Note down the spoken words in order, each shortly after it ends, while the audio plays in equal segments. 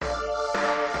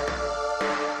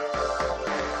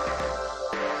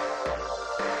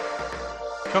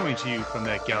Coming to you from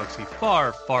that galaxy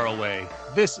far, far away,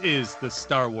 this is the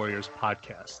Star Warriors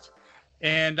podcast.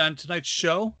 And on tonight's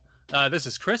show, this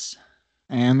is Chris.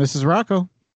 And this is Rocco.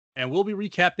 And we'll be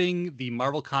recapping the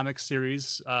Marvel Comics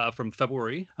series from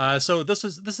February. So this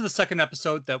is the second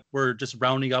episode that we're just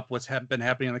rounding up what's been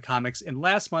happening in the comics. And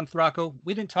last month, Rocco,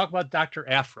 we didn't talk about Dr.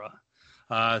 Aphra.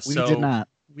 We did not.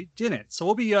 We didn't. So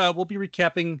we'll be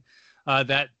recapping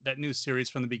that new series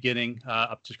from the beginning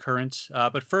up to current.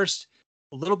 But first,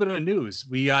 a little bit of news.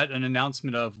 We got an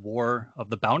announcement of War of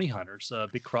the Bounty Hunters, a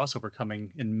big crossover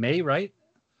coming in May, right?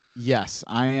 Yes,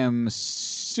 I am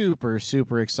super,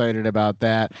 super excited about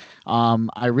that.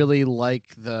 I really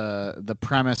like the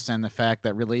premise and the fact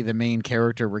that really the main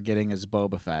character we're getting is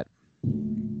Boba Fett.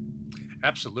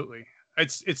 Absolutely.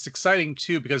 It's exciting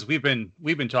too, because we've been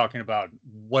talking about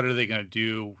what are they going to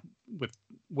do with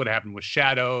what happened with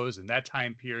Shadows and that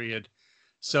time period.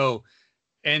 So,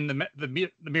 and the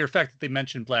mere fact that they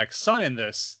mentioned Black Sun in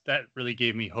this, that really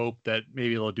gave me hope that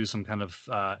maybe they'll do some kind of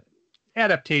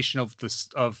adaptation of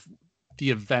the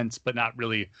events, but not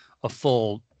really a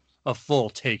full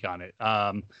take on it.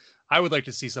 I would like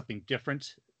to see something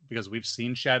different because we've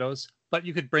seen Shadows, but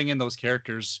you could bring in those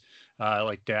characters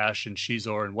like Dash and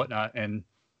Shizor and whatnot, and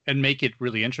make it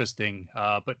really interesting,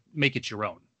 but make it your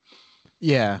own.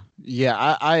 Yeah,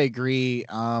 I agree.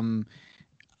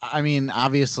 I mean,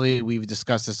 obviously, we've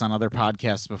discussed this on other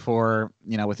podcasts before,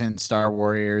 within Star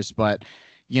Warriors, but,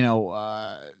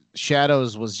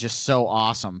 Shadows was just so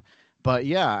awesome. But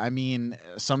yeah, I mean,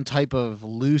 some type of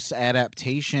loose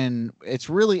adaptation. It's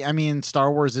really, I mean,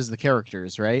 Star Wars is the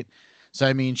characters, right? So,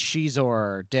 I mean,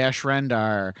 Shizor, Dash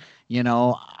Rendar,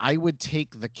 I would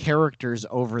take the characters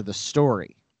over the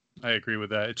story. I agree with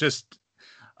that. It just,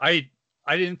 I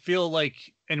didn't feel like,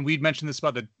 and we'd mentioned this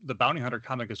about the Bounty Hunter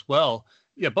comic as well.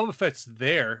 Yeah, Boba Fett's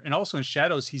there, and also in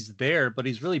Shadows he's there, but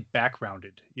he's really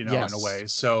backgrounded, Yes. in a way.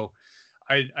 So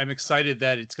I'm excited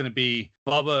that it's going to be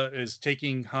Bubba is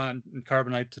taking Han and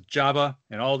Carbonite to Jabba,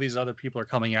 and all these other people are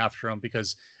coming after him,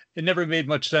 because it never made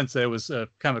much sense that it was a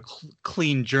kind of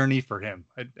clean journey for him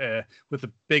with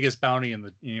the biggest bounty in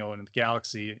the in the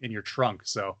galaxy in your trunk.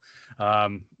 So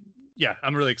yeah,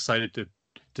 I'm really excited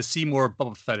to see more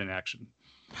Boba Fett in action.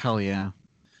 Hell yeah.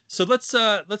 So let's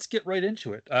get right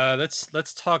into it.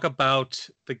 Let's talk about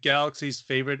the galaxy's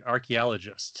favorite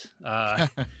archaeologist.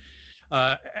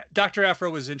 Dr. Aphra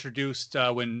was introduced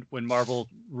when Marvel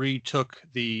retook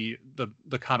the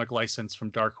comic license from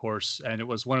Dark Horse, and it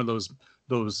was one of those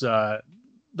the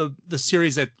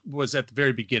series that was at the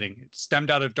very beginning. It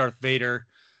stemmed out of Darth Vader.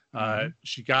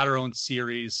 She got her own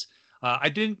series. I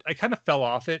kind of fell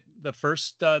off it the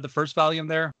first volume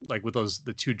there, like with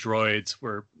the two droids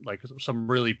were like some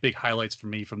really big highlights for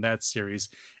me from that series.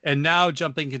 And now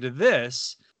jumping into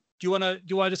this, do you want to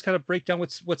just kind of break down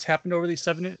what's happened over these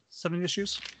seven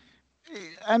issues?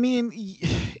 I mean,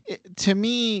 to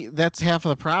me, that's half of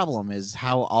the problem, is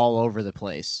how all over the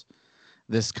place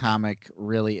this comic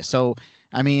really. So,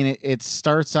 I mean, it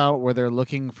starts out where they're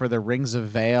looking for the Rings of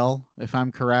Vale, if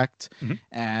I'm correct,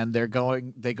 and they go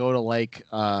to like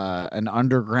an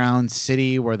underground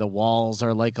city where the walls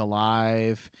are like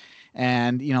alive,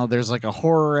 and there's like a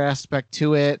horror aspect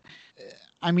to it.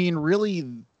 I mean,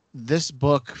 really, this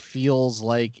book feels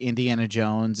like Indiana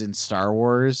Jones and Star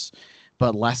Wars,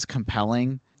 but less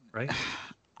compelling. Right.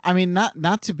 I mean,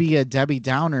 not to be a Debbie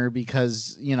Downer,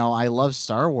 because I love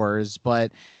Star Wars,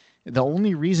 but the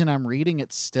only reason I'm reading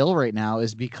it still right now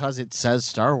is because it says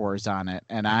Star Wars on it,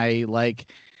 and I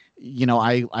like,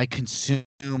 I consume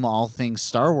all things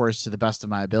Star Wars to the best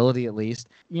of my ability, at least.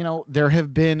 There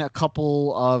have been a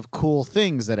couple of cool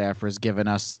things that Aphra's given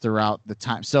us throughout the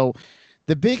time. So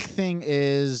the big thing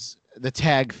is the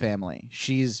Tag family.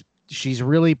 She's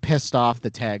really pissed off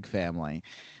the Tag family.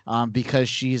 Because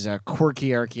she's a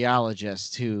quirky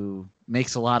archaeologist who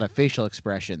makes a lot of facial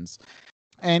expressions.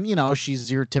 And, she's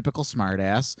your typical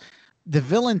smartass. The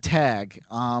villain Tag,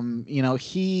 I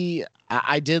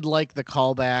did like the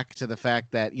callback to the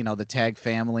fact that, the Tag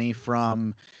family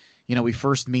from, we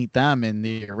first meet them in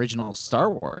the original Star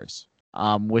Wars,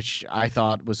 which I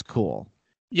thought was cool.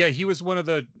 Yeah, he was one of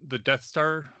the Death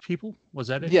Star people. Was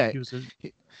that it? Yeah, he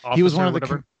was one of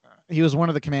the he was one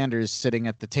of the commanders sitting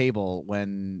at the table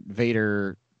when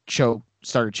Vader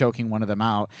started choking one of them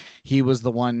out. He was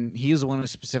the one who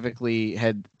specifically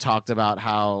had talked about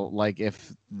how, like,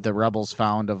 if the rebels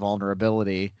found a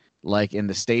vulnerability, like in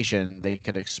the station, they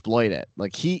could exploit it.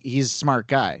 Like, he's a smart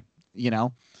guy,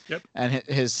 Yep. And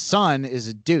his son is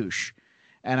a douche.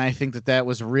 And I think that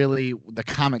was really, the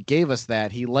comic gave us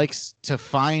that. He likes to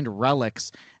find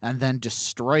relics and then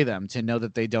destroy them to know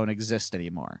that they don't exist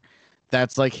anymore.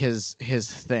 That's like his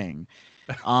thing.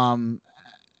 Um,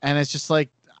 and it's just like,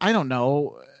 I don't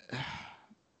know.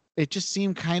 It just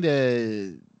seemed kind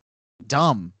of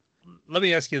dumb. Let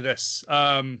me ask you this: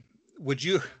 Would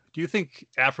you do you think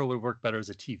Afro would work better as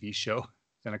a TV show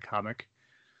than a comic?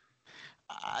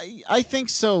 I think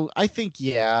so. I think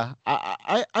yeah.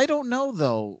 I don't know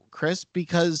though, Chris,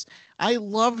 because I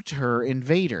loved her in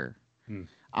Vader. Hmm.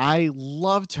 I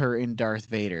loved her in Darth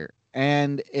Vader.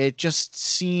 And it just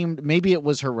seemed maybe it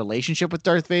was her relationship with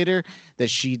Darth Vader that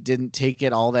she didn't take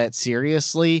it all that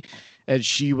seriously. And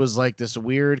she was like this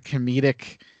weird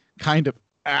comedic kind of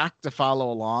act to follow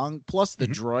along, plus the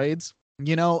droids,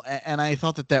 and I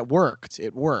thought that that worked.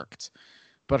 It worked.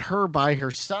 But her by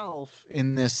herself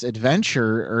in this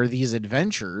adventure or these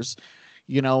adventures,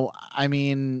 I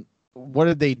mean, what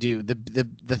did they do?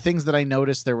 The things that I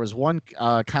noticed, there was one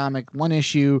comic, one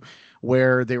issue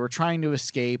where they were trying to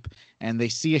escape and they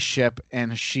see a ship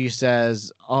and she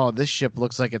says, "Oh, this ship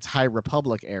looks like it's High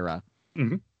Republic era."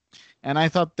 Mm-hmm. And I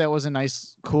thought that was a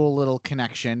nice, cool little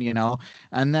connection,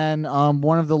 And then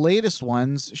one of the latest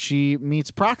ones, she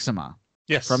meets Proxima.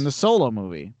 Yes. From the Solo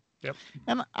movie. Yep.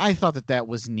 And I thought that that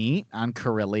was neat on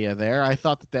Corellia there. I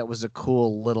thought that that was a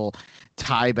cool little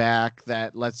tie back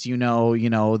that lets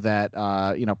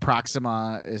that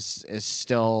Proxima is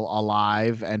still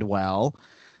alive and well.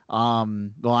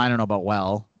 Well, I don't know about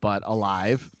well, but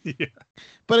alive. Yeah.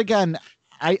 But again,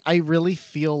 I really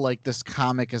feel like this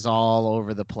comic is all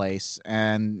over the place.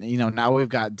 And, now we've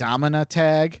got Domina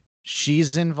Tag. She's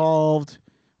involved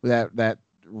with that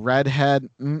redhead.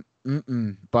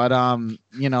 But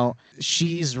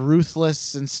she's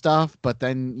ruthless and stuff. But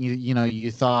then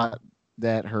you thought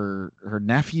that her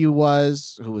nephew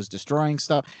who was destroying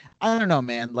stuff. I don't know,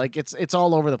 man. Like it's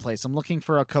all over the place. I'm looking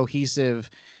for a cohesive.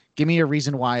 Give me a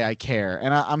reason why I care.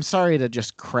 And I'm sorry to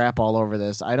just crap all over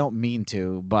this. I don't mean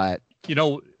to, but I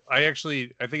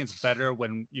think it's better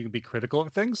when you can be critical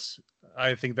of things.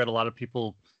 I think that a lot of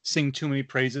people sing too many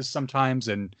praises sometimes,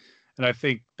 and I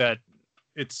think that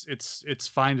it's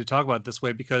fine to talk about it this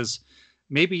way because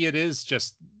maybe it is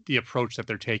just the approach that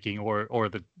they're taking or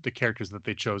the characters that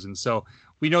they've chosen. So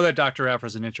we know that Dr. Aphra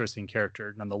is an interesting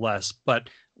character nonetheless, but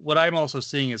what I'm also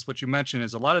seeing is what you mentioned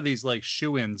is a lot of these like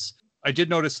shoe-ins. I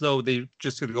did notice though, they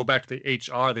just to go back to the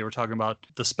HR, they were talking about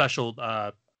the special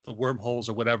the wormholes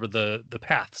or whatever, the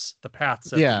paths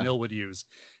that Mill would use.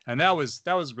 And that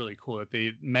was really cool that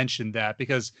they mentioned that,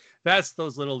 because that's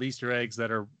those little Easter eggs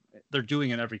that they're doing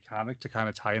in every comic to kind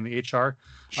of tie in the HR.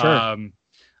 Sure.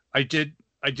 I did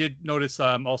notice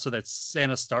also that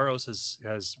Santa Staros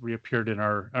has reappeared in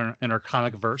our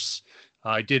comic verse.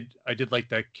 I did like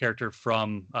that character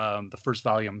from the first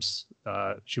volumes.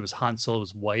 She was Han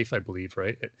Solo's wife, I believe,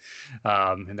 right?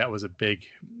 And that was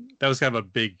kind of a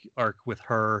big arc with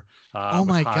her. Oh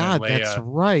my God, that's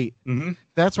right. Mm-hmm.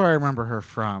 That's where I remember her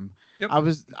from. Yep.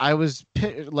 I was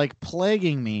like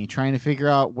plaguing me trying to figure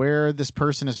out where this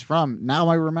person is from. Now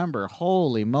I remember.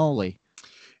 Holy moly.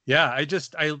 Yeah,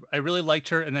 I really liked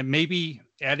her, and then maybe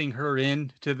adding her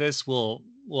in to this will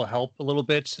help a little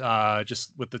bit.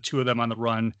 Just with the two of them on the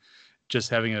run,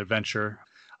 just having an adventure.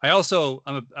 I was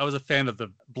a fan of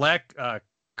the Black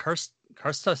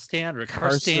Karstan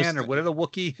or whatever, the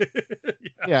Wookiee.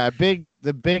 Yeah,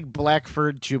 the big black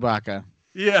furred Chewbacca.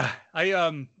 Yeah,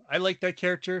 I like that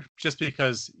character just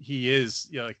because he is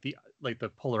like the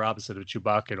polar opposite of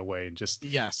Chewbacca in a way, and just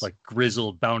like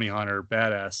grizzled bounty hunter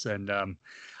badass, and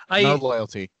no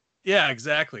loyalty. Yeah,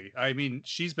 exactly. I mean,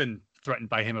 she's been threatened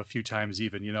by him a few times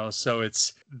even, so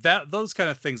it's those kind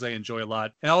of things I enjoy a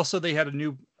lot. And also they had a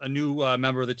new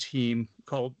member of the team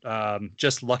called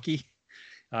Just Lucky.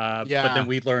 But then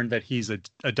we learned that he's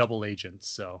a double agent.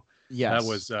 So that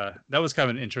was kind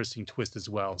of an interesting twist as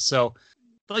well. So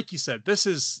like you said, this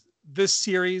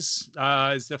series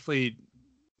is definitely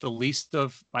the least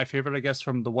of my favorite, I guess,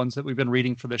 from the ones that we've been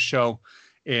reading for this show.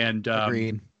 And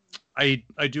agreed. I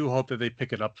do hope that they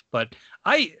pick it up, but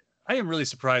I am really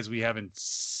surprised we haven't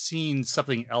seen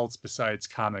something else besides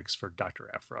comics for Dr.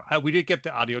 Aphra. We did get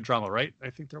the audio drama, right? I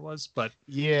think there was, but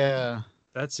yeah,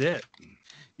 that's it.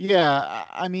 Yeah,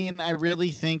 I mean, I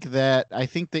think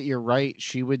that you're right.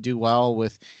 She would do well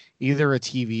with either a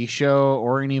TV show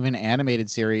or an even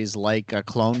animated series like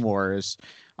Clone Wars.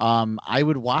 I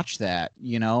would watch that,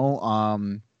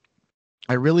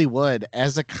 I really would.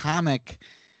 As a comic,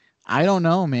 I don't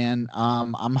know, man.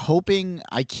 I'm hoping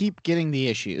I keep getting the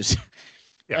issues.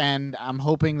 Yeah. And I'm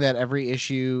hoping that every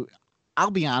issue,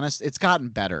 I'll be honest, it's gotten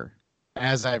better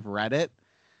as I've read it.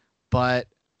 But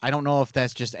I don't know if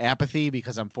that's just apathy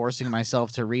because I'm forcing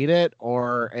myself to read it,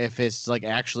 or if it's like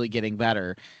actually getting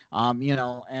better.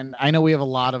 And I know we have a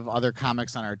lot of other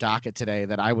comics on our docket today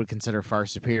that I would consider far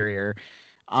superior.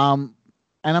 Um,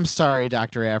 and I'm sorry,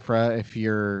 Dr. Afra, if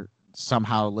you're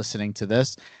somehow listening to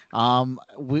this.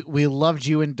 We loved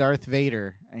you and Darth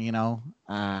Vader.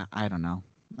 I don't know.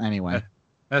 Anyway,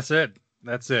 That's it.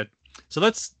 That's it. So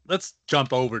let's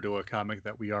jump over to a comic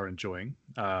that we are enjoying.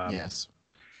 yes,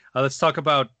 Let's talk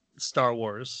about Star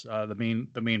Wars, the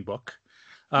main book.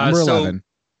 number So 11.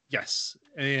 yes,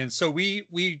 and so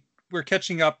we're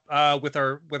catching up with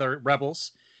our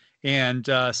rebels and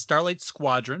Starlight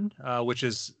Squadron, which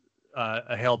is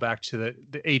a hail back to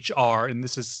the HR, and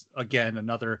this is again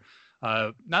another.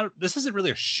 Not this isn't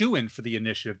really a shoe-in for the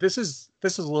initiative. This is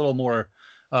a little more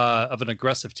of an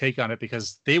aggressive take on it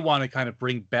because they want to kind of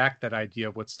bring back that idea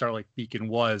of what Starlight Beacon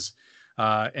was,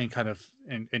 and kind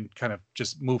of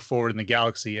just move forward in the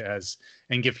galaxy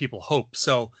and give people hope.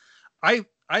 So I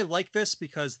like this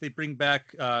because they bring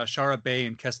back Shara Bay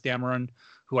and Kes Dameron,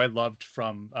 who I loved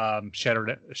from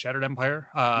Shattered Empire,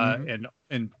 and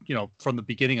from the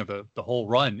beginning of the whole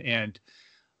run. And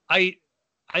I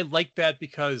like that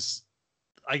because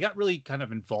I got really kind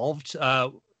of involved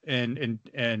and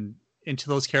into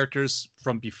those characters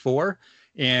from before,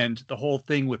 and the whole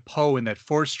thing with Poe and that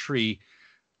Force tree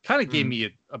kind of gave me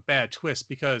a bad twist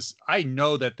because I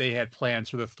know that they had plans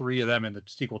for the three of them in the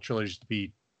sequel trilogy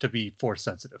to be Force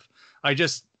sensitive. I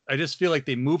just feel like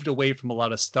they moved away from a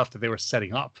lot of stuff that they were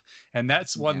setting up, and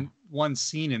that's one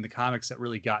scene in the comics that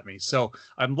really got me. So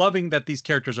I'm loving that these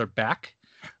characters are back,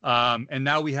 and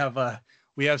now we have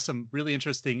some really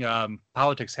interesting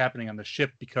politics happening on the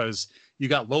ship because you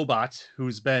got Lobot,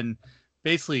 who's been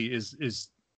basically is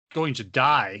going to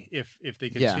die if they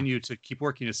continue to keep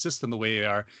working the system the way they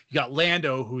are. You got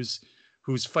Lando,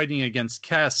 who's fighting against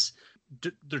Kes.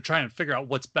 They're trying to figure out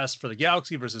what's best for the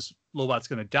galaxy versus Lobot's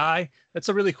going to die. That's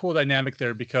a really cool dynamic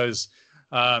there because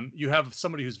you have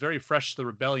somebody who's very fresh to the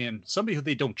rebellion, somebody who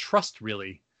they don't trust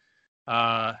really.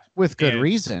 With good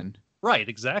reason. Right,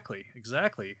 exactly.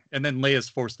 And then Leia's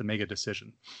forced to make a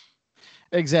decision.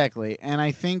 Exactly. And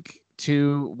I think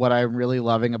too what I'm really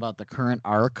loving about the current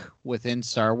arc within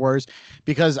Star Wars,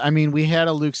 because I mean we had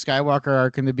a Luke Skywalker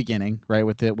arc in the beginning, right,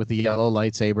 with the yellow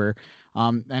lightsaber.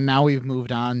 And now we've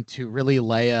moved on to really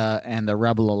Leia and the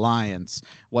Rebel Alliance,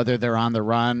 whether they're on the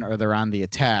run or they're on the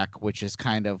attack, which is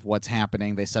kind of what's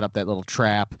happening. They set up that little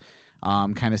trap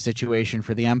kind of situation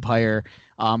for the Empire.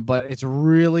 But it's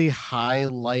really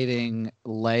highlighting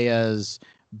Leia's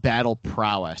battle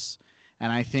prowess.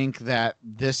 And I think that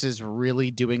this is really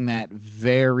doing that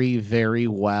very, very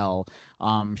well.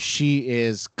 She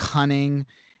is cunning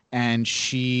and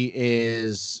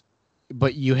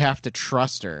but you have to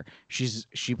trust her.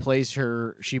 She plays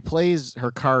her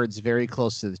cards very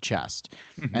close to the chest.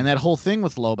 And that whole thing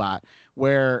with Lobot,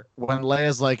 where when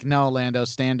Leia's like, "No, Lando,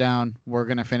 stand down. We're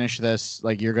gonna finish this.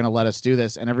 Like, you're gonna let us do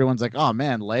this," and everyone's like, "Oh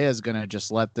man, Leia's gonna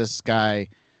just let this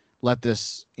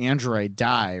android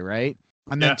die, right?"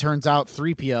 And then it turns out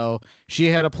 3PO, she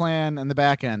had a plan in the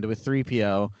back end with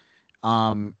 3PO.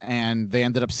 And they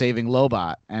ended up saving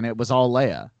Lobot, and it was all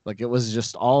Leia. Like, it was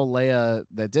just all Leia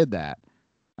that did that.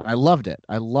 And I loved it.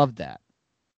 I loved that.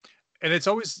 And it's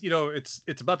always,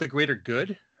 it's about the greater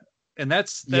good. And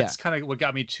that's kind of what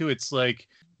got me too. It's like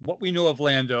what we know of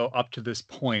Lando up to this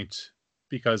point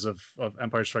because of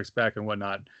Empire Strikes Back and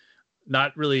whatnot,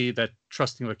 not really that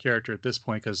trusting of a character at this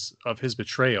point because of his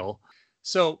betrayal.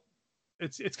 So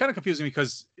it's kind of confusing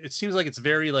because it seems like it's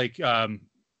very like,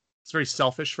 it's very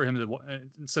selfish for him to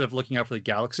instead of looking out for the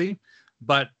galaxy,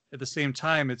 but at the same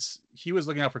time, he was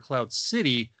looking out for Cloud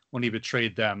City when he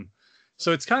betrayed them.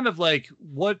 So it's kind of like,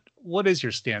 what is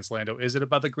your stance, Lando? Is it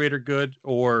about the greater good,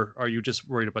 or are you just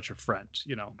worried about your friend?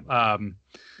 And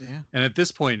at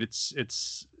this point,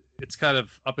 it's kind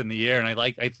of up in the air, and I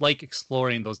like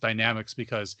exploring those dynamics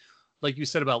because, like you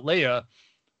said about Leia,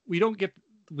 we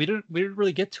didn't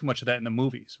really get too much of that in the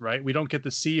movies, right? We don't get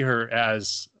to see her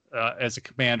as a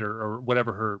commander or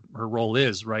whatever her role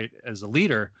is, right, as a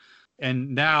leader.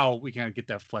 And now we kind of get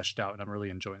that fleshed out, and I'm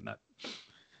really enjoying that.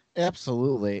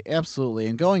 Absolutely.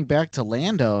 And going back to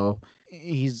Lando,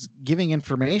 he's giving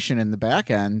information in the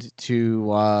back end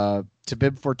to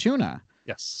Bib Fortuna.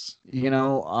 Yes.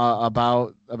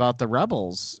 About the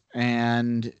rebels.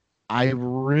 And I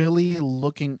really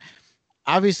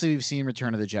obviously we've seen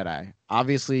Return of the Jedi.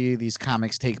 Obviously these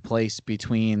comics take place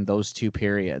between those two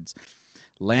periods.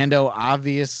 Lando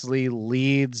obviously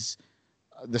leads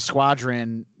the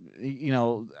squadron,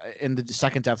 in the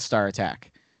second Death Star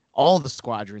attack. All the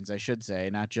squadrons, I should say,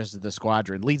 not just the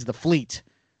squadron, leads the fleet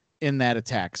in that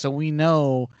attack. So we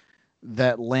know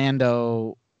that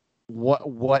Lando,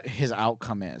 what his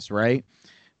outcome is, right?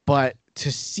 But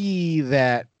to see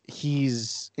that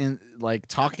he's in like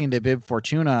talking to Bib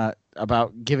Fortuna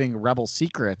about giving rebel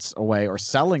secrets away or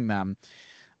selling them,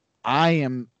 I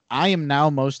am now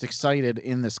most excited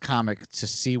in this comic to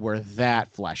see where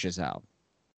that fleshes out.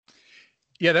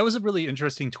 Yeah, that was a really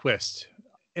interesting twist.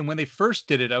 And when they first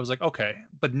did it, I was like, okay.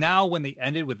 But now when they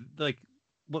ended with like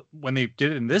when they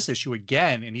did it in this issue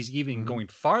again, and he's even going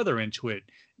farther into it,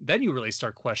 then you really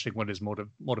start questioning what his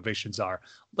motivations are.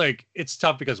 Like, it's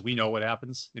tough because we know what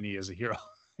happens, and he is a hero,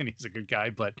 and he's a good guy.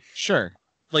 But sure,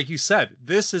 like you said,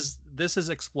 this is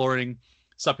exploring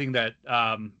something that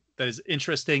that is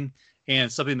interesting and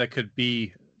something that could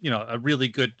be, a really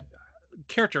good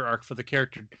character arc for the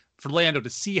character, for Lando, to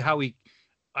see how he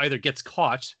either gets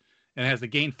caught and has to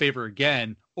gain favor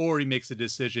again, or he makes a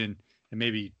decision and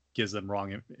maybe gives them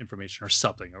wrong information or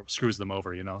something, or screws them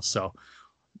over, So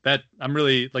that, I'm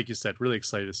really, like you said, really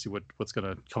excited to see what's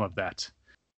going to come of that.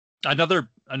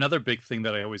 Another big thing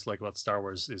that I always like about Star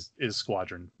Wars is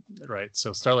Squadron, right?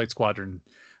 So Starlight Squadron,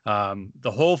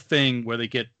 the whole thing where they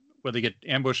get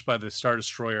ambushed by the Star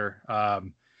Destroyer,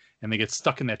 and they get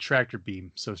stuck in that tractor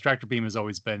beam. So tractor beam has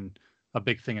always been a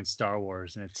big thing in Star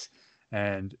Wars,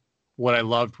 and what I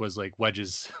loved was like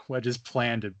Wedge's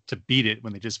plan to beat it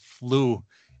when they just flew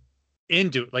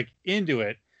into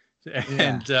it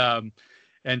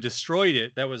and destroyed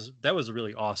it. That was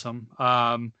really awesome.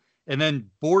 And then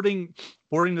boarding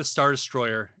the Star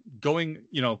Destroyer, going,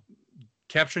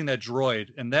 capturing that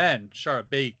droid, and then Chirrut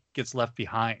Bay gets left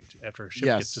behind after a ship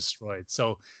gets destroyed.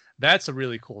 So that's a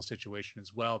really cool situation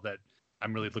as well that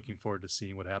I'm really looking forward to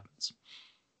seeing what happens.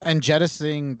 And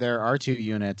jettisoning their R2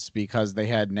 units because they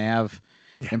had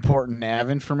important nav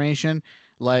information.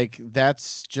 Like,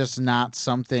 that's just not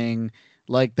something,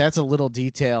 like, that's a little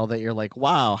detail that you're like,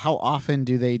 wow, how often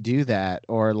do they do that?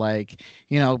 Or like,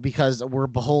 because we're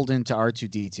beholden to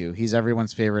R2D2. He's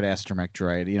everyone's favorite astromech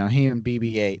droid. He and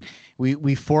BB-8.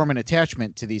 We form an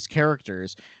attachment to these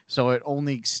characters. So it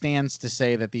only stands to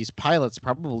say that these pilots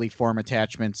probably form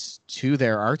attachments to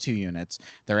their R2 units,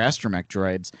 their astromech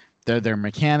droids. They're their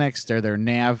mechanics, they're their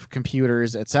nav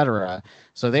computers, etc.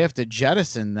 So they have to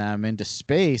jettison them into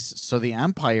space so the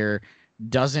Empire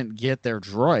doesn't get their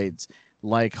droids.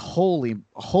 Like, holy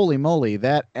moly,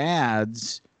 that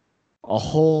adds a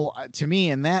whole, to me,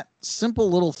 in that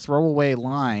simple little throwaway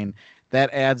line,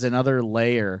 that adds another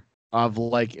layer of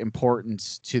like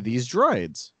importance to these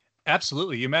droids.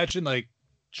 Absolutely. You imagine like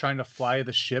trying to fly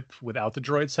the ship without the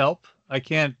droids' help. I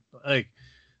can't, like,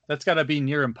 that's got to be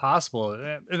near impossible,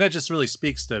 and that just really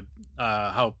speaks to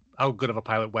how good of a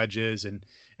pilot Wedge is and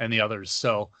the others.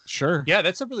 So sure, yeah,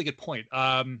 that's a really good point.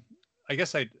 I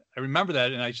guess I remember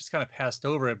that, and I just kind of passed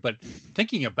over it. But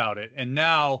thinking about it, and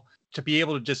now to be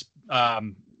able to just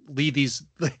lead these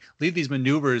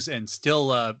maneuvers and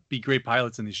still be great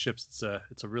pilots in these ships,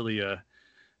 it's a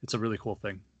really cool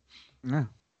thing.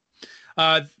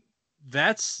 Yeah.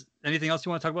 That's anything else you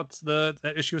want to talk about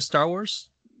that issue of Star Wars?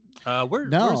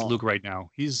 Where's Luke right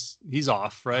now? He's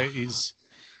off, right?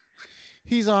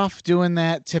 He's off doing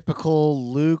that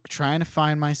typical Luke trying to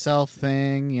find myself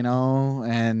thing,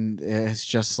 and it's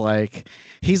just like,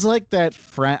 he's like that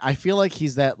friend. I feel like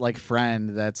he's that like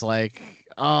friend that's like,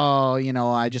 oh,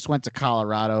 I just went to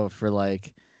Colorado for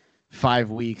like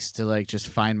 5 weeks to like just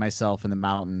find myself in the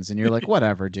mountains. And you're like,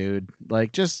 whatever, dude,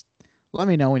 like, just let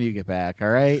me know when you get back. All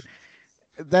right.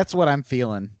 That's what I'm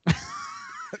feeling.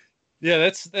 Yeah,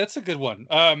 that's a good one.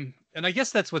 And I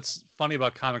guess that's what's funny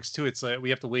about comics too. It's like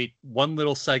we have to wait one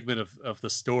little segment of the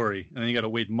story, and then you got to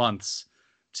wait months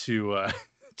to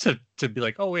be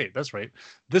like, oh wait, that's right.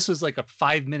 This was like a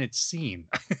 5-minute scene.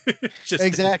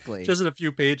 Exactly. Just in a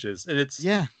few pages, and it's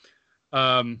yeah.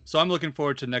 So I'm looking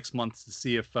forward to next month to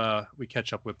see if we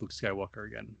catch up with Luke Skywalker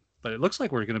again. But it looks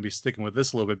like we're going to be sticking with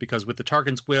this a little bit, because with the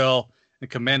Tarkin's Will and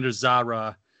Commander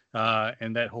Zara.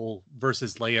 And that whole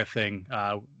versus Leia thing,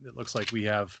 it looks like we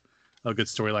have a good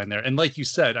storyline there. And like you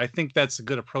said, I think that's a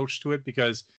good approach to it,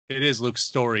 because it is Luke's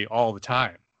story all the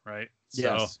time, right?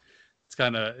 Yes.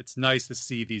 So it's nice to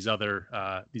see these other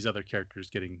characters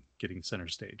getting center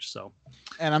stage. So,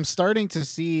 and I'm starting to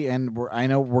see, and I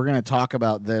know we're going to talk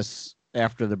about this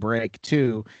after the break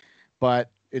too, but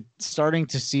it's starting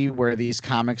to see where these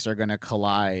comics are going to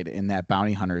collide in that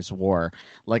bounty hunters war.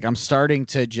 Like, I'm starting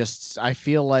to I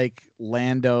feel like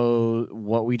Lando,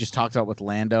 what we just talked about with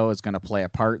Lando, is going to play a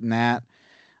part in that.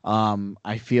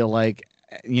 I feel like,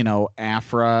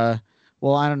 Aphra,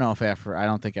 well, I don't know if I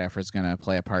don't think Aphra is going to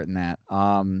play a part in that.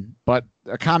 But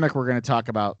a comic we're going to talk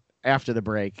about after the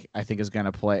break, I think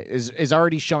is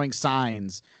already showing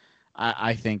signs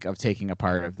I think, of taking a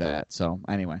part of that. So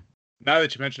anyway. Now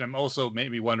that you mentioned, I'm also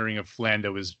maybe wondering if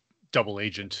Lando is double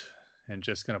agent and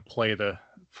just going to play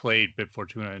Bib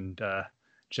Fortuna and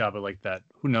Jabba like that.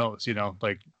 Who knows?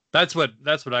 Like that's what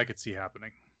I could see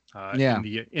happening. In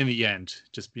the end,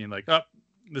 just being like, oh,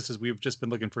 we've just been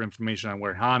looking for information on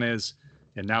where Han is,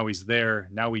 and now he's there.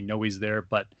 Now we know he's there.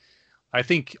 But I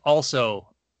think also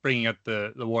bringing up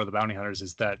the War of the Bounty Hunters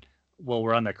is that, well,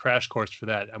 we're on the crash course for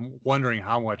that. I'm wondering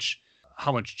how much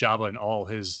Jabba and all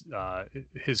his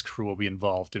crew will be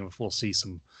involved, and if we'll see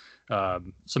some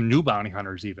new bounty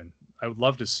hunters. Even I would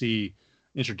love to see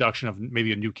introduction of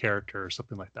maybe a new character or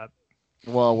something like that.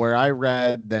 Well, where I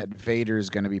read that Vader is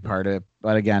going to be part of it,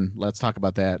 but again, let's talk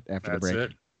about that after the break.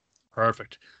 That's it.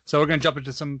 Perfect. So we're going to jump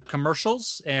into some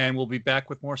commercials, and we'll be back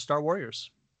with more Star Warriors.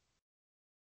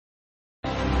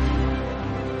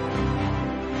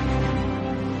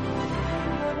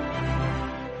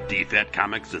 DFAT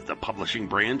Comics is the publishing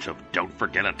branch of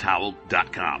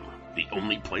Don'tForgetATowel.com, the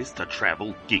only place to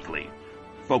travel geekly.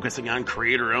 Focusing on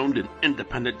creator-owned and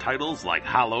independent titles like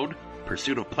Hollowed,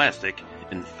 Pursuit of Plastic,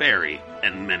 and Fairy,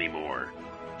 and many more.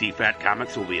 DFAT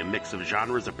Comics will be a mix of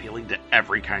genres appealing to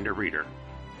every kind of reader.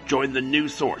 Join the new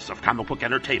source of comic book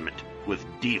entertainment with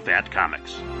DFAT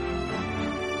Comics.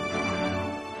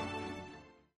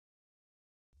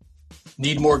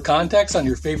 Need more context on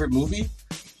your favorite movie?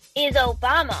 Is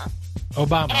Obama.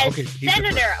 As okay.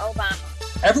 Senator Obama.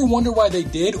 Ever wonder why they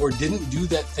did or didn't do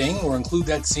that thing or include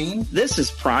that scene? This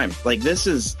is prime. This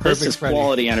is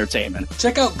quality entertainment.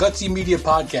 Check out Gutsy Media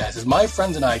Podcast as my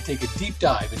friends and I take a deep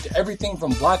dive into everything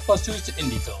from blockbusters to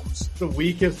indie films. The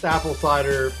weakest apple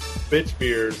cider bitch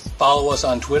beers. Follow us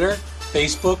on Twitter,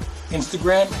 Facebook,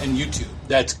 Instagram, and YouTube.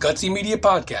 That's Gutsy Media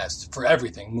Podcast for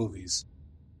everything movies.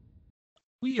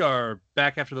 We are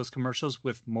back after those commercials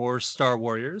with more Star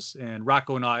Warriors, and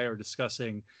Rocco and I are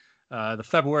discussing the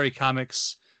February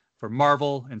comics for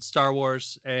Marvel and Star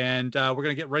Wars, and we're going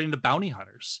to get right into Bounty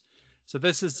Hunters. So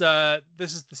this is the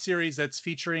series that's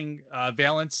featuring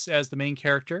Valance as the main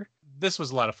character. This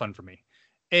was a lot of fun for me.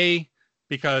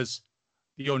 Because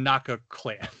the Onaka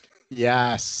clan.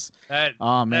 Yes.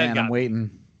 I'm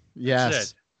waiting. Yes.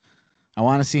 That's it. I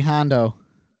want to see Hondo.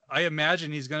 I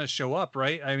imagine he's going to show up,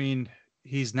 right? I mean,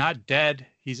 he's not dead.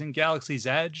 He's in Galaxy's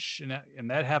Edge, and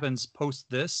that happens post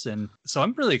this, and so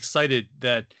I'm really excited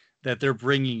that they're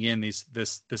bringing in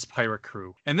this pirate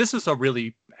crew. And this is a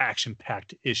really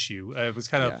action-packed issue. It was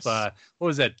kind of what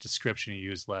was that description you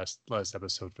used last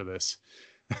episode for this?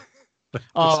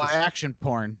 Action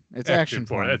porn. It's action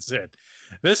porn. That's it.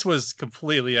 This was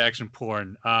completely action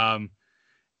porn.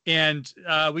 And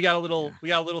we got a little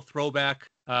throwback.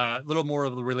 A little more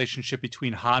of the relationship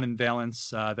between Han and Valance,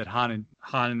 that Han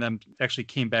and them actually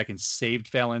came back and saved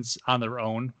Valance on their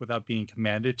own without being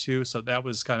commanded to. So that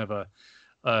was kind of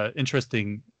a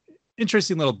interesting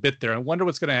little bit there. I wonder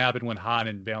what's going to happen when Han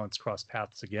and Valance cross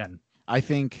paths again. I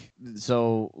think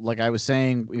so. Like I was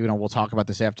saying, we'll talk about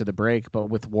this after the break, but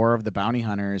with War of the Bounty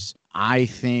Hunters, I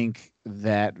think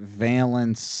that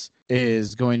Valance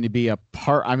is going to be a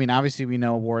part. I mean, obviously we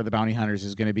know War of the Bounty Hunters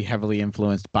is going to be heavily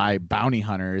influenced by bounty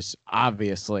hunters,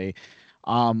 obviously.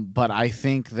 But I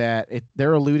think that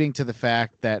they're alluding to the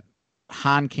fact that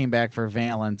Han came back for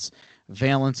Valance.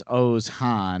 Valance owes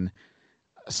Han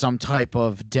some type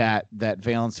of debt that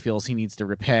Valance feels he needs to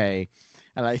repay.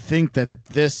 And I think that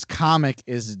this comic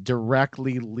is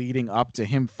directly leading up to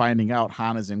him finding out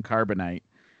Han is in Carbonite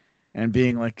and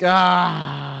being like,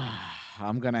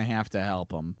 I'm going to have to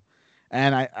help him.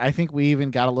 And I think we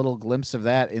even got a little glimpse of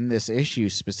that in this issue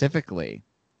specifically.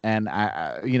 And,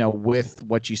 with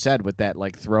what you said, with that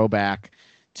like throwback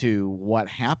to what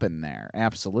happened there.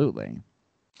 Absolutely.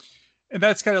 And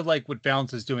that's kind of like what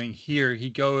Valance is doing here. He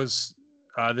goes,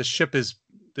 the ship is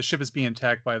being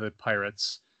attacked by the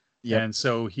pirates. Yep. And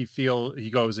so he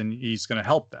goes and he's going to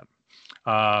help them.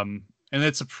 And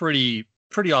it's a pretty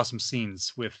awesome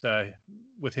scenes with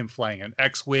him flying an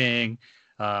X-Wing,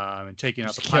 and taking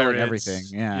out the pirates. Everything.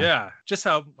 Yeah. Just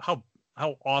how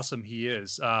awesome he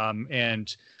is.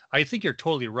 And I think you're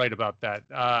totally right about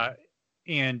that.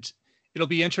 And it'll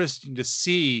be interesting to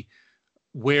see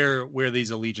where these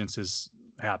allegiances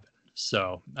happen.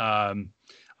 So,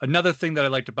 another thing that I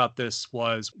liked about this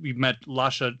was we met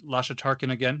Lasha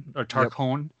Tarkin again, or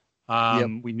Tarkon. Yep.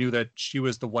 We knew that she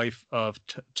was the wife of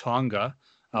Tonga,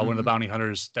 one of the bounty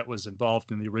hunters that was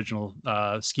involved in the original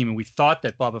scheme. And we thought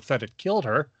that Boba Fett had killed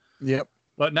her. Yep.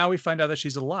 But now we find out that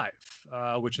she's alive,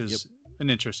 which is an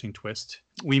interesting twist.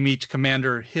 We meet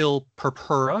Commander Hill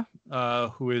Purpura,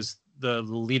 who is the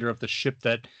leader of the ship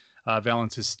that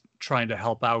Valance is trying to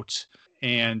help out.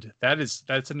 And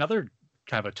that's another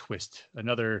kind of a twist,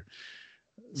 another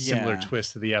similar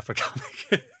twist to the Afra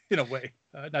comic in a way.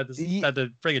 Not to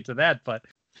bring it to that, but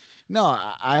no,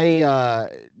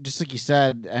 I just like you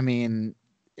said. I mean,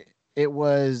 it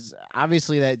was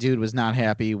obviously that dude was not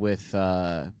happy with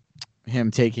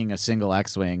him taking a single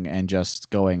X-wing and just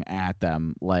going at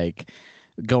them, like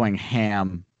going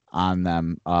ham on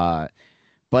them.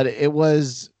 But I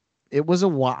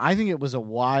think it was a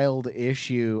wild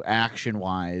issue action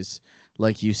wise,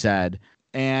 like you said.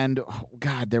 And oh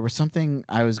God, there was something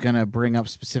I was going to bring up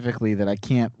specifically that I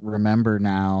can't remember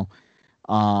now.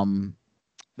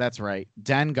 That's right.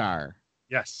 Dengar.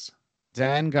 Yes.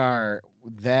 Dengar,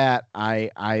 that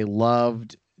I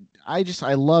loved. I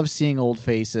love seeing old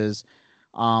faces.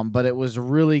 But it was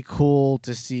really cool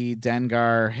to see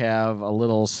Dengar have a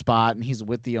little spot, and he's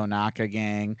with the Onaka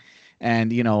gang.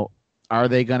 And, you know, are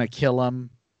they going to kill him?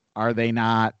 Are they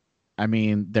not? I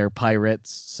mean, they're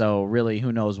pirates, so really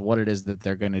who knows what it is that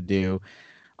they're going to do.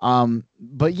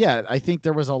 But yeah, I think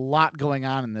there was a lot going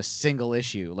on in this single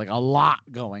issue, like a lot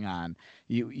going on,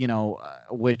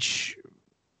 which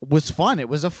was fun. It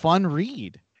was a fun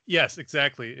read. Yes,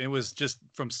 exactly. It was just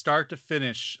from start to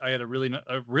finish. I had a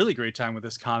really great time with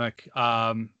this comic.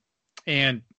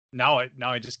 And now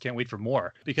I just can't wait for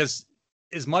more, because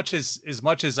as much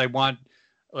as I want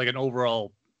like an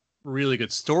overall really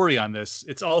good story on this,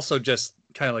 it's also just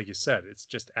kind of like you said, it's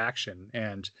just action.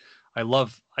 And I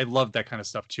love that kind of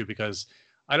stuff too, because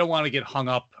I don't want to get hung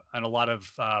up on a lot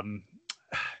of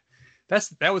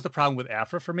that was the problem with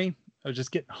Afra for me. I was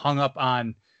just getting hung up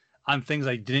on things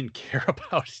I didn't care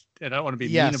about, and I don't want to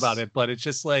be mean about it, but it's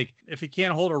just like, if you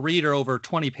can't hold a reader over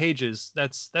 20 pages,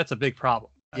 that's a big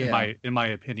problem in my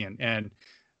opinion. And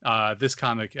this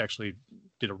comic actually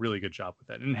did a really good job with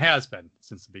that, and has been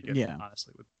since the beginning.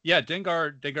 Honestly,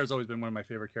 Dengar's always been one of my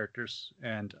favorite characters,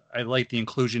 and I like the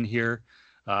inclusion here,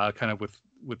 kind of with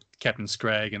Captain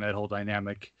Scrag and that whole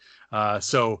dynamic.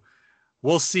 So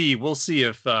we'll see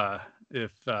if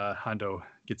Hondo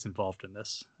gets involved in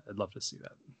this. I'd love to see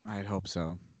that. I'd hope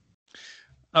so.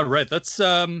 All right, let's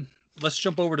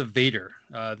jump over to Vader.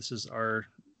 This is our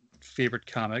favorite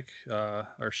comic,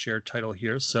 our shared title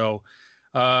here. So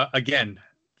again,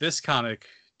 this comic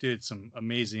did some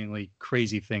amazingly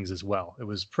crazy things as well. It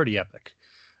was pretty epic.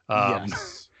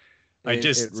 Yes.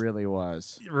 It really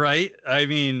was. Right? I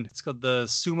mean, it's called the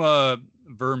Suma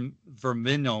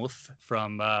Verminoth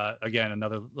from, again,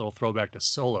 another little throwback to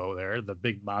Solo there, the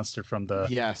big monster from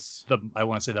I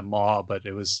want to say the Maw, but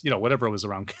it was, whatever was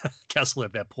around Kessel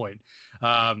at that point.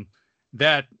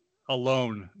 That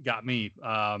alone got me,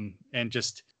 and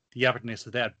just the epicness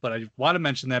of that. But I want to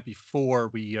mention that before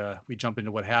we jump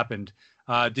into what happened.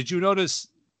 Did you notice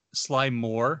Sly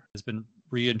Moore has been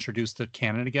reintroduced to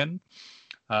canon again?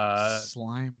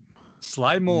 Sly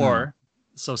Moore. No.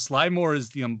 So Sly Moore is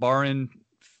the Umbaran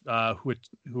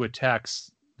who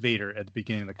attacks Vader at the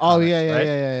beginning of the comics.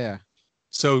 Yeah.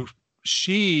 So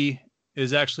she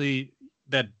is actually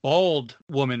that bald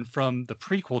woman from the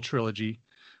prequel trilogy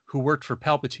who worked for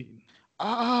Palpatine.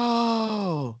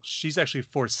 Oh, she's actually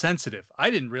Force sensitive. I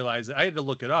didn't realize it. I had to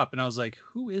look it up, and I was like,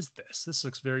 "Who is this? This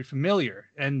looks very familiar."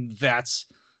 And that's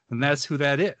who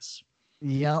that is.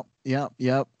 Yep.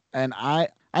 And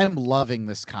I'm loving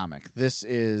this comic. This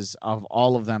is, of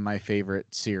all of them, my favorite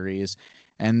series,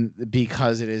 and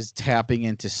because it is tapping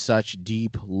into such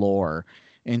deep lore,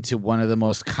 into one of the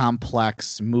most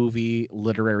complex movie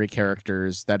literary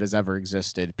characters that has ever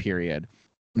existed, period.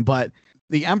 But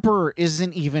the Emperor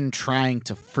isn't even trying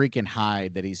to freaking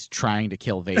hide that he's trying to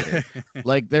kill Vader.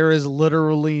 Like, there is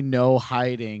literally no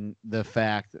hiding the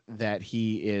fact that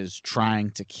he is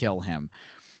trying to kill him.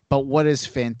 But what is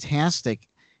fantastic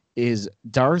is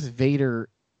Darth Vader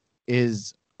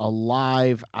is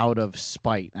alive out of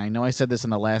spite. I know I said this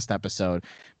in the last episode,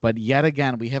 but yet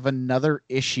again, we have another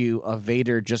issue of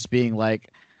Vader just being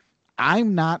like,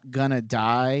 I'm not gonna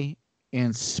die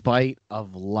in spite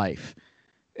of life.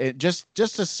 Just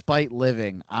to spite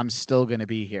living, I'm still gonna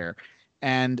be here.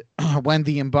 And when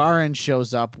the Umbaran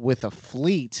shows up with a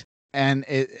fleet, and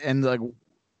like,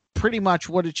 pretty much,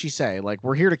 what did she say? Like,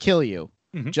 we're here to kill you.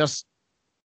 Mm-hmm. Just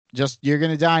you're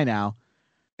gonna die now.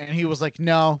 And he was like,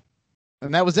 no.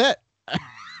 And that was it.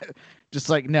 Just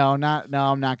like, no, I'm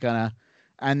not gonna.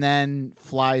 And then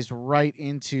flies right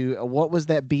into, what was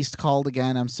that beast called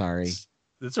again? I'm sorry.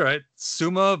 That's all right.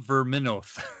 Suma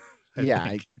Verminoth.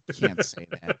 I can't say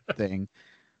that thing.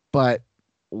 But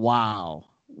wow.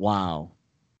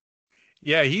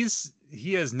 Yeah, he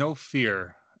has no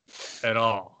fear at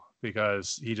all,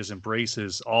 because he just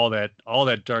embraces all that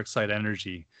dark side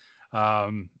energy.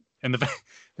 And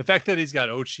the fact that he's got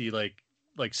Ochi like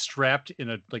like strapped in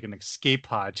an escape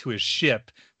pod to his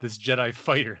ship, this Jedi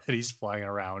fighter that he's flying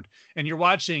around, and you're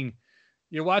watching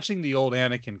the old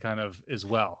Anakin kind of as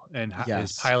well, and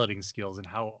his piloting skills and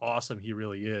how awesome he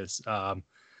really is.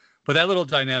 But that little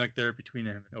dynamic there between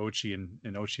him and Ochi,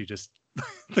 and Ochi just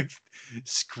like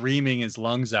screaming his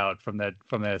lungs out from that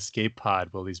escape pod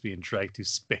while he's being dragged to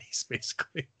space,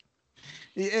 basically.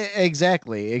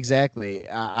 Exactly.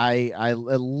 I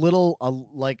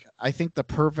think the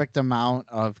perfect amount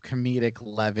of comedic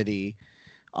levity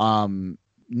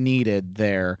needed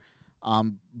there.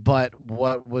 But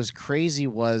what was crazy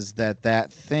was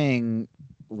that thing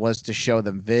was to show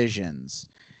them visions,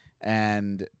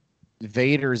 and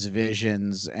Vader's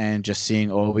visions, and just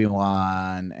seeing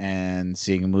Obi-Wan and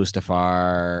seeing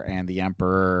Mustafar and the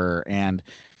Emperor, and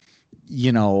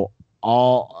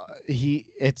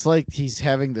it's like he's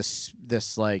having this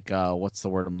like what's the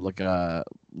word, like a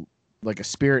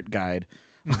spirit guide,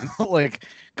 like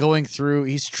going through.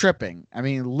 He's tripping. I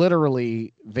mean,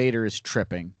 literally, Vader is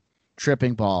tripping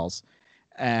balls,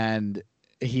 and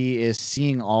he is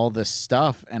seeing all this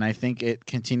stuff, and I think it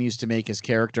continues to make his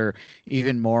character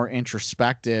even more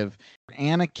introspective.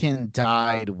 Anakin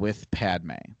died with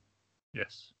Padme.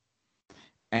 Yes.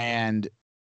 And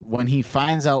when he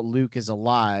finds out Luke is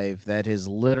alive, that is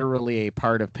literally a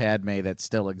part of Padme that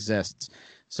still exists.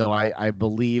 So I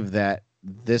believe that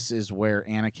this is where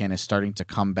Anakin is starting to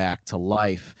come back to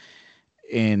life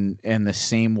in the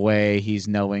same way he's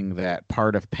knowing that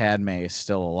part of Padme is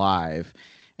still alive.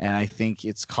 And I think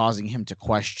it's causing him to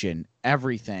question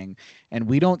everything. And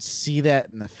we don't see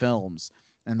that in the films.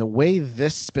 And the way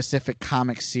this specific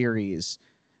comic series,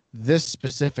 this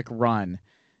specific run,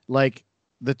 like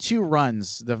the two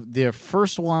runs, the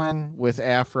first one with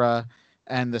Aphra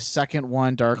and the second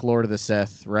one, Dark Lord of the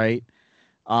Sith, right?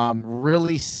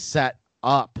 Really set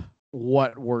up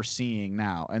what we're seeing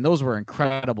now. And those were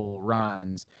incredible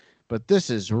runs. But this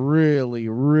is really,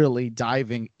 really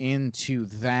diving into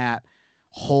that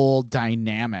whole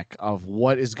dynamic of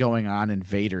what is going on in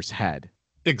Vader's head.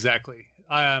 Exactly.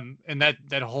 And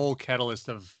that whole catalyst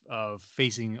of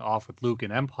facing off with Luke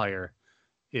and Empire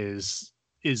is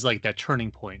like that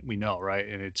turning point, we know, right?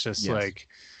 And it's just like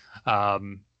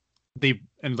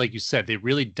like you said, they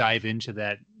really dive into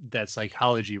that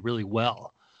psychology really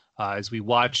well, as we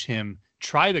watch him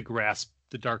try to grasp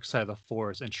the dark side of the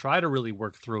Force and try to really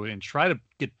work through it and try to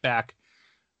get back,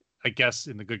 I guess,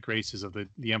 in the good graces of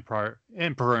the Emperor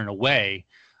in a way.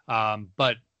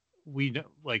 But we know,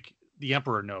 like, the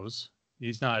Emperor knows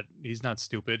he's not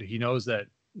stupid. He knows that,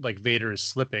 like, Vader is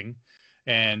slipping,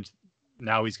 and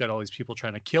now he's got all these people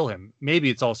trying to kill him. Maybe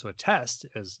it's also a test,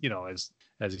 as you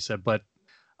he said, but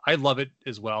I love it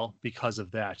as well because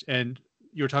of that. And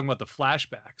you were talking about the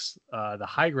flashbacks, the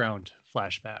high ground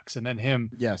flashbacks, and then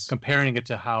him comparing it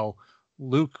to how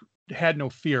Luke had no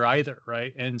fear either,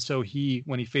 right? And so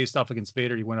when he faced off against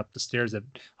Vader, he went up the stairs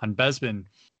on Bespin,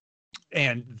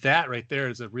 and that right there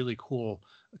is a really cool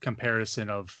comparison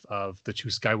of the two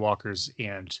Skywalkers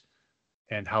and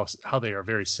how they are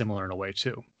very similar in a way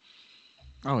too.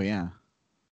 Oh yeah,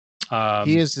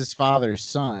 he is his father's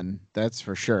son, that's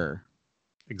for sure.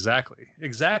 Exactly,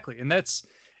 and that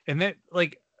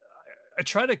like I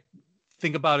try to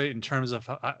think about it in terms of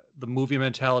the movie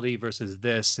mentality versus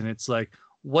this, and it's like,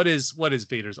 what is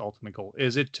Vader's ultimate goal?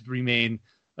 Is it to remain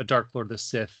a Dark Lord of the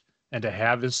Sith and to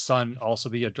have his son also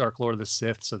be a Dark Lord of the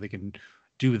Sith so they can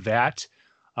do that?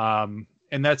 And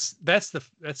that's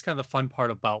kind of the fun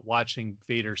part about watching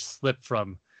Vader slip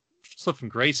from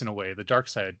grace in a way, the dark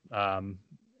side,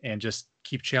 and just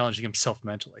keep challenging himself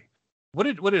mentally. What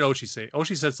did Ochi say?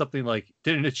 Ochi said something like,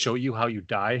 "Didn't it show you how you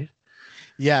died?"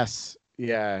 Yes.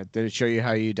 Yeah. Did it show you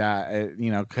how you die?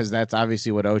 Because that's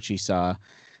obviously what Ochi saw.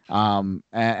 And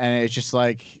it's just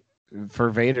like, for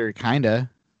Vader, kind of,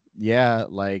 yeah,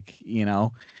 like,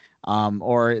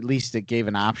 or at least it gave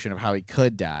an option of how he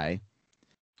could die,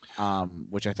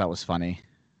 which I thought was funny,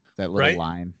 that little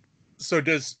line. So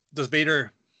does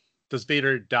Vader start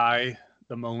to die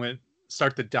the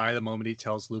moment he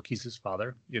tells Luke he's his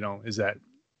father? Is that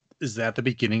the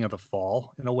beginning of the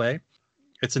fall in a way?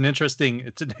 It's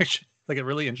like a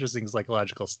really interesting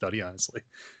psychological study, honestly,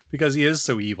 because he is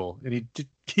so evil and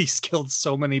he's killed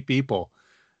so many people,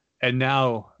 and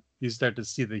now you start to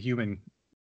see the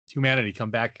humanity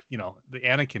come back. The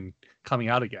Anakin coming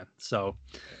out again. So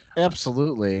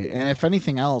absolutely, and if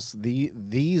anything else,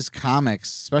 these comics,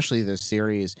 especially this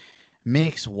series,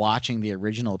 makes watching the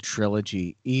original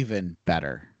trilogy even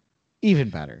better.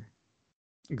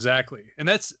 Exactly, and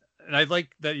I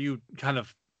like that you kind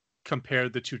of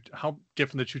compared how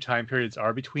different the two time periods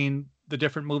are between the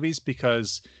different movies,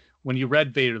 because when you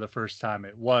read Vader the first time,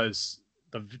 it was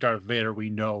the Darth Vader we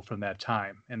know from that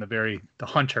time, and the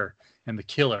hunter and the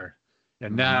killer.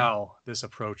 And now this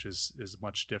approach is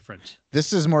much different.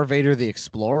 This is more Vader the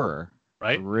Explorer,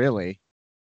 right? Really.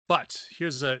 But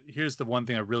here's the one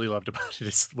thing I really loved about it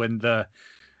is when the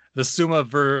Summa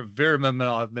Verum,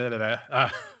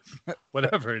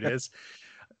 whatever it is,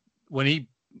 when he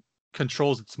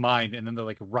controls its mind, and then they're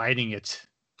like riding it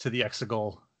to the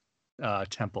Exegol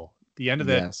temple. The end of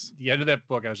that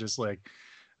book, I was just like,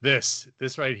 this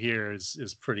right here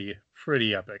is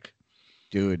pretty epic,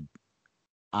 dude.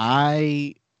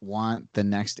 I want the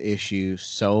next issue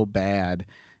so bad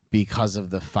because of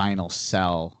the final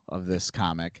cell of this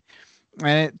comic.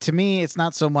 And to me, it's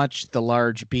not so much the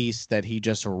large beast that he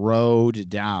just rode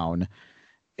down.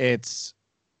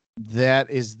 That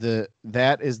is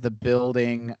the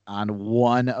building on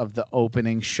one of the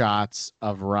opening shots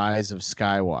of Rise of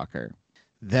Skywalker.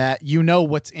 That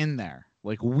what's in there.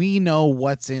 Like, we know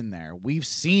what's in there. We've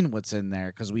seen what's in there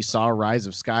because we saw Rise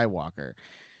of Skywalker.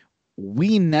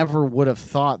 We never would have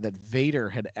thought that Vader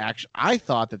had I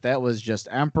thought that was just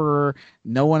Emperor.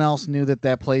 No one else knew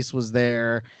that place was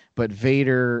there, but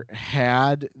Vader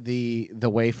had the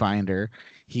Wayfinder.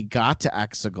 He got to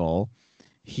Exegol.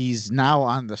 He's now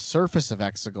on the surface of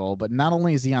Exegol, but not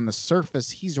only is he on the surface,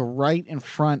 he's right in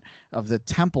front of the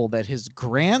temple that his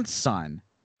grandson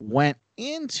went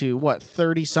into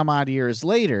 30 some odd years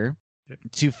later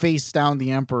to face down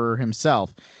the Emperor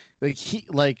himself.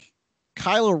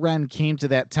 Kylo Ren came to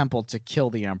that temple to kill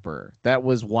the Emperor. That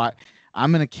was why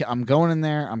I'm going in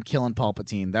there. I'm killing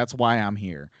Palpatine. That's why I'm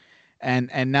here.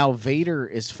 And now Vader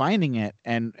is finding it.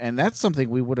 And that's something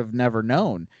we would have never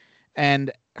known.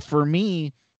 And for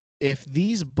me, if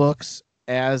these books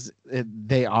as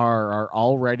they are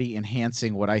already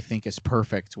enhancing what I think is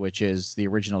perfect, which is the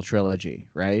original trilogy,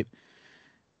 right?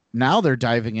 Now they're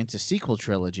diving into sequel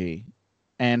trilogy.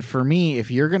 And for me,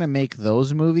 if you're going to make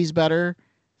those movies better,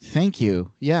 thank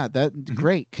you. Yeah,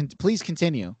 great. Please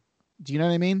continue. Do you know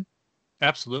what I mean?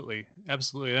 Absolutely.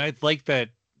 And I like that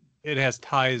it has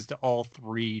ties to all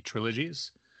three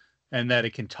trilogies and that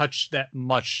it can touch that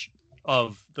much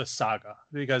of the saga,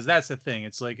 because that's the thing.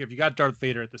 It's like, if you got Darth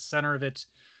Vader at the center of it,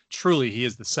 truly he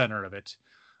is the center of it.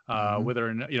 Whether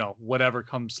or not, whatever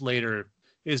comes later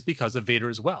is because of Vader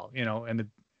as well,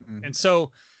 and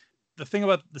so the thing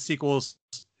about the sequels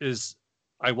is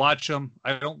I watch them.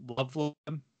 I don't love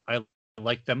them. I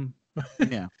like them.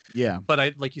 Yeah.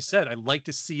 But like you said, I like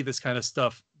to see this kind of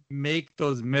stuff make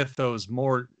those mythos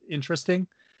more interesting,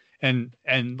 and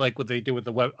like what they did with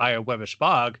the Aya Webbish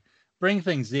Bog, bring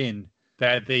things in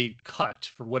that they cut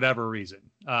for whatever reason,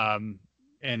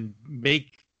 and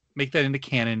make that into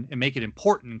canon and make it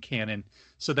important in canon,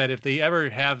 so that if they ever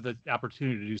have the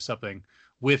opportunity to do something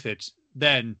with it,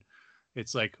 then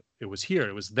it's like, it was here,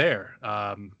 it was there.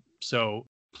 So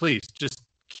please just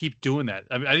keep doing that.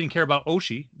 I mean, I didn't care about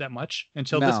Oshi that much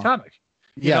until this comic.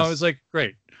 You know, it was like,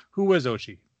 great. Who was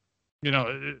Oshi? They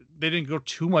didn't go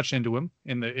too much into him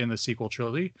in the sequel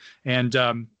trilogy,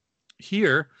 and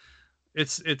here,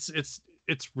 it's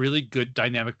really good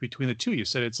dynamic between the two. You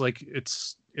said it's like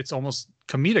it's almost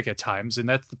comedic at times, and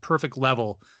that's the perfect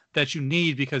level that you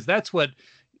need, because that's what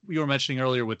we were mentioning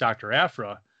earlier with Dr.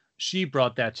 Aphra. She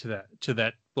brought that to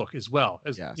that book as well,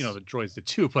 as the droids did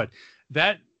too. But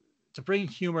that, to bring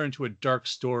humor into a dark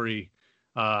story,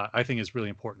 I think is really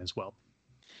important as well.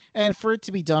 And for it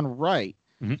to be done right,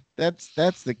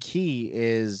 that's the key.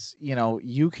 Is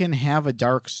you can have a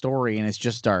dark story and it's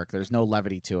just dark. There's no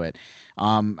levity to it.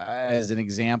 As an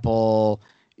example,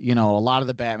 a lot of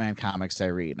the Batman comics I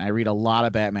read, and I read a lot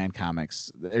of Batman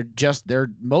comics.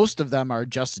 Most of them are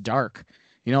just dark,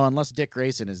 unless Dick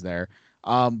Grayson is there.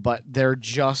 But they're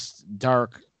just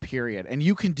dark, period. And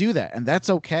you can do that, and that's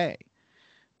okay.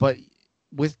 But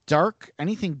with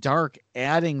anything dark,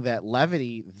 adding that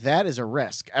levity, that is a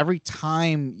risk. Every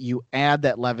time you add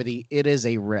that levity, it is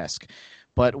a risk.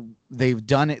 But they've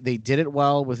done it. They did it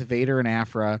well with Vader and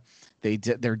Aphra.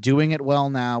 They're doing it well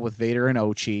now with Vader and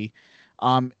Ochi.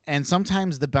 And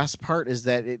sometimes the best part is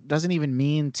that it doesn't even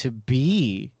mean to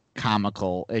be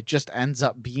comical. It just ends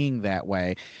up being that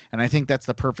way. And I think that's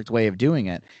the perfect way of doing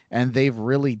it. And they've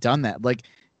really done that. Like,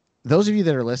 those of you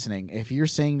that are listening, if you're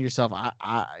saying to yourself,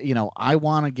 I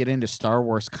want to get into Star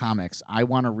Wars comics, I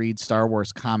want to read Star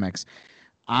Wars comics,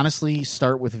 honestly,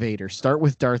 start with Vader. Start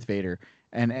with Darth Vader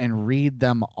and read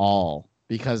them all,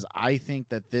 because I think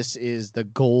that this is the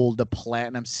gold, the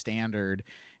platinum standard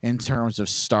in terms of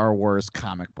Star Wars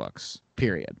comic books,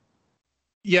 period.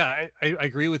 Yeah, I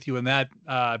agree with you in that,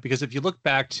 because if you look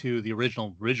back to the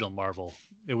original Marvel,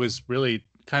 it was really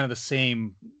kind of the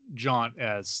same jaunt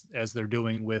as they're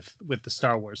doing with the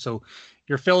Star Wars. So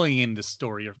you're filling in the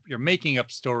story. You're making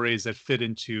up stories that fit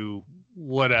into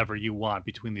whatever you want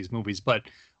between these movies. But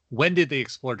when did they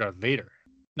explore Darth Vader?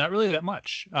 Not really that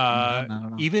much.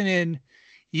 No. Even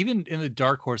in the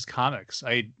Dark Horse comics,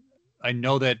 I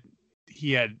know that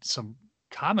he had some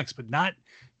comics, but not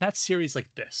series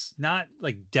like this, not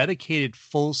like dedicated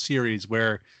full series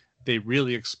where they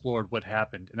really explored what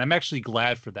happened. And I'm actually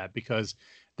glad for that, because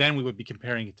then we would be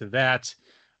comparing it to that,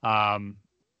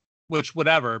 which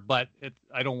whatever, but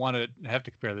I don't want to have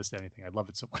to compare this to anything. I love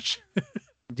it so much.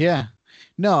 Yeah,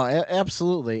 no,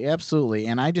 absolutely.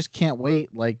 And I just can't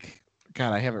wait. Like,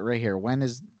 God, I have it right here. When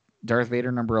is Darth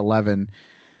Vader number 11?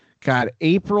 God,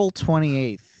 April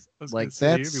 28th. Like,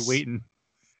 that's you'll be waiting.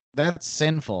 That's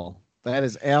sinful. That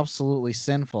is absolutely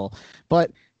sinful.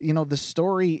 But, the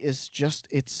story is just,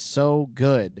 it's so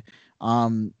good.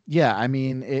 Yeah, I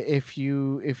mean, if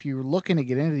you're looking to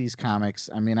get into these comics,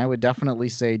 I mean, I would definitely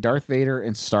say Darth Vader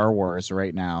and Star Wars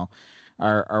right now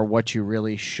are what you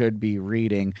really should be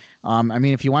reading. I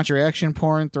mean, if you want your action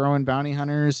porn, throw in Bounty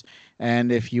Hunters,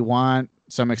 and if you want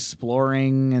some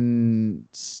exploring and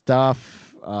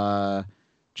stuff,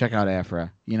 check out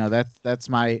Aphra. That's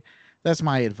my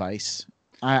advice.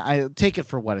 I take it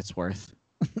for what it's worth.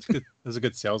 That's a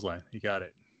good sales line. You got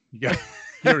it.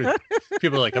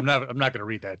 People are like, I'm not going to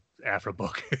read that Aphra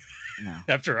book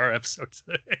after our episode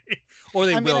today, or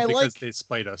they will because they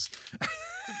spite us.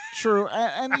 True,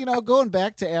 and going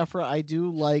back to Aphra, I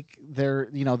do like they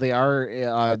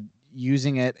are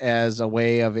using it as a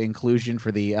way of inclusion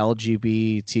for the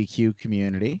LGBTQ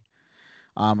community.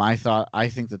 I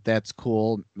think that's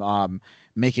cool.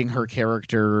 Making her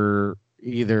character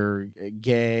either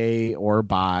gay or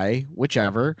bi,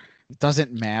 whichever, it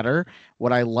doesn't matter.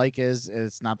 What I like is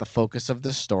it's not the focus of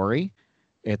the story.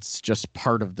 It's just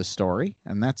part of the story,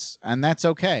 and that's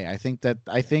okay. I think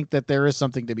that there is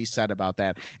something to be said about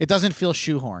that. It doesn't feel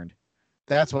shoehorned.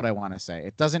 That's what I want to say.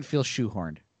 It doesn't feel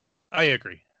shoehorned. I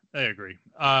agree.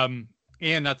 And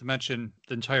not to mention,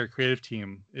 the entire creative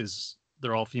team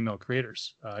they're all female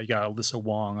creators. You got Alyssa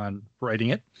Wong on writing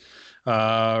it,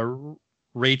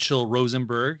 Rachel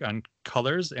Rosenberg on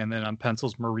colors, and then on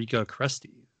pencils, Marika Cresta.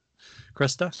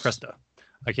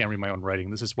 I can't read my own writing.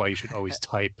 This is why you should always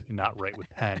type and not write with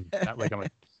pen. Not like I'm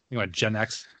a Gen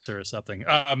X or something.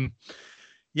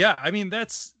 Yeah, I mean,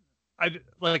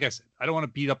 like I said, I don't want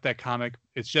to beat up that comic.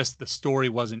 It's just the story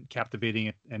wasn't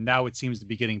captivating, and now it seems to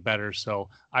be getting better. So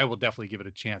I will definitely give it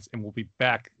a chance, and we'll be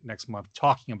back next month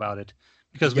talking about it,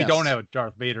 because we don't have a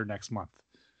Darth Vader next month.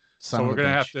 So we're gonna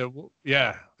have to,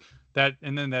 that,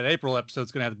 and then that April episode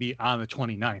is gonna have to be on the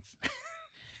 29th.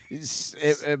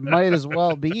 It might as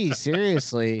well be,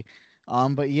 seriously.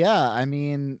 But yeah, I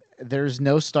mean, there's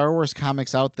no Star Wars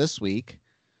comics out this week,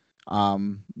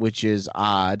 which is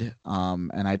odd,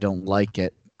 and I don't like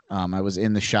it. I was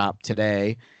in the shop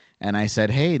today, and I said,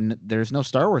 hey, there's no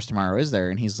Star Wars tomorrow, is there?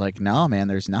 And he's like, no, man,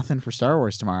 there's nothing for Star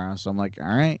Wars tomorrow. So I'm like, all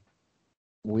right,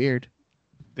 weird.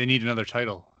 They need another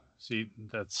title. See,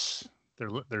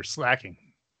 they're slacking.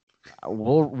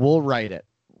 We'll write it.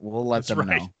 We'll let them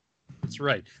know. That's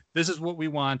right. This is what we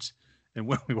want and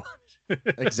when we want it.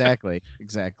 Exactly.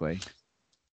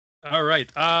 All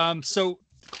right. So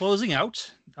closing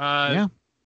out,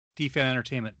 DFAN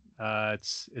Entertainment.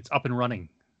 It's up and running.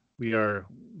 We are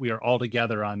all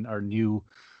together on our new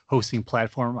hosting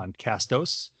platform on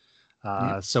Castos.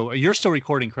 So you're still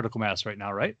recording Critical Mass right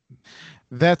now, right?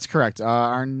 That's correct.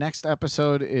 Our next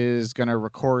episode is going to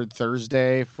record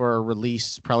Thursday for a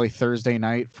release probably Thursday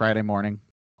night, Friday morning.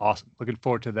 Awesome. Looking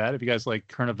forward to that. If you guys like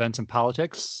current events and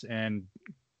politics and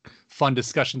fun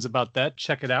discussions about that,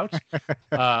 check it out.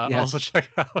 Also check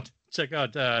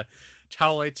out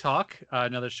Towel Talk,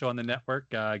 another show on the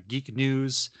network, Geek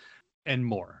News, and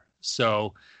more.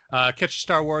 So catch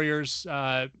Star Warriors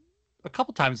a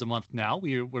couple times a month now.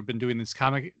 We've been doing this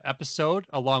comic episode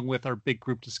along with our big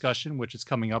group discussion, which is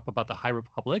coming up about the High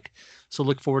Republic. So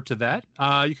look forward to that.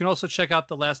 You can also check out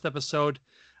the last episode.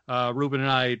 Ruben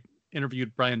and I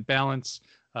interviewed Brian Balance,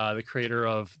 the creator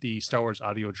of the Star Wars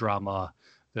audio drama,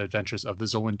 The Adventures of the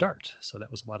Zolan Dart. So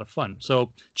that was a lot of fun.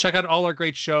 So check out all our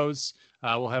great shows.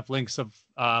 We'll have links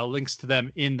to them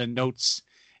in the notes.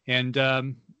 And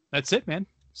that's it, man.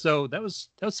 So that was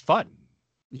fun.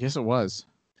 Yes, it was.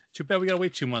 Too bad we gotta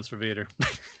wait 2 months for Vader.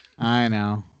 I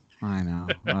know.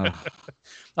 I'll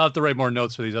have to write more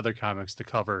notes for these other comics to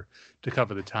cover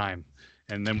the time.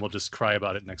 And then we'll just cry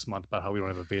about it next month about how we don't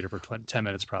have a Vader for 10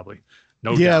 minutes, probably.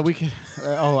 No doubt. We can.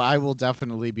 I will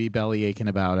definitely be belly aching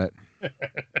about it.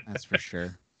 That's for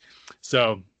sure.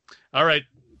 So, all right.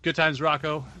 Good times,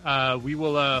 Rocco.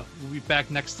 We'll be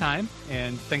back next time.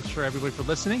 And thanks for everybody for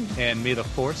listening. And may the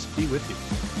force be with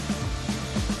you.